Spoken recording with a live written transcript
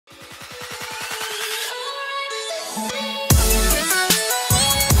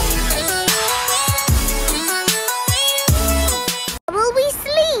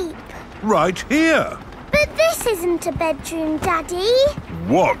right here. But this isn't a bedroom, Daddy.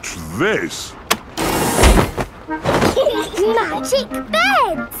 What's this? Magic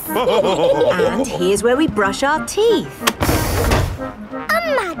beds! And here's where we brush our teeth. A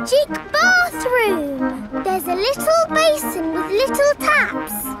magic bathroom! There's a little basin with little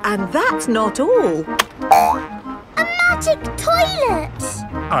taps. And that's not all. A magic toilet!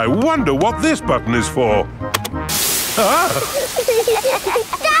 I wonder what this button is for. Ah!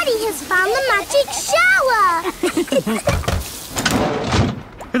 Daddy has found the magic shower!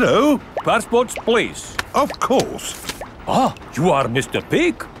 Hello. Passports, please. Of course. Ah, you are Mr.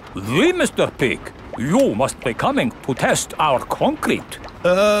 Pig? The Mr. Pig. You must be coming to test our concrete.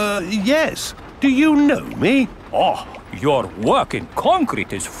 Yes. Do you know me? Oh, your work in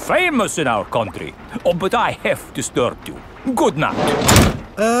concrete is famous in our country. Oh, but I have disturbed you. Good night.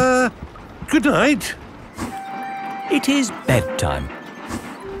 Good night. It is bedtime.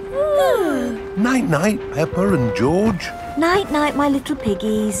 Night-night, Peppa and George. Night-night, my little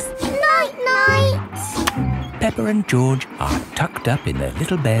piggies. Night-night! Peppa and George are tucked up in their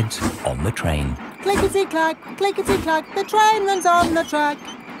little beds on the train. Clickety-clack, clickety-clack, the train runs on the track.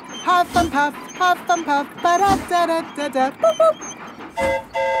 Huff and puff, ba-da-da-da-da, boop, boop.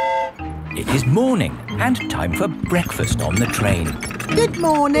 It is morning and time for breakfast on the train. Good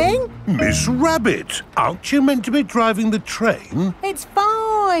morning. Miss Rabbit, aren't you meant to be driving the train? It's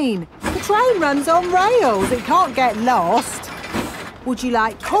fine. The train runs on rails. It can't get lost. Would you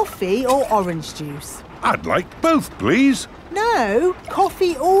like coffee or orange juice? I'd like both, please. No,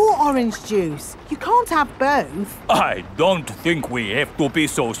 coffee or orange juice. You can't have both. I don't think we have to be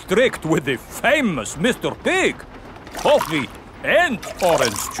so strict with the famous Mr. Pig. Coffee and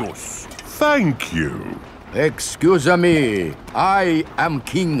orange juice. Thank you. Excuse me, I am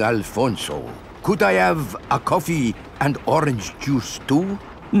King Alfonso. Could I have a coffee and orange juice too?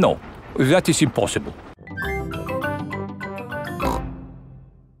 No, that is impossible.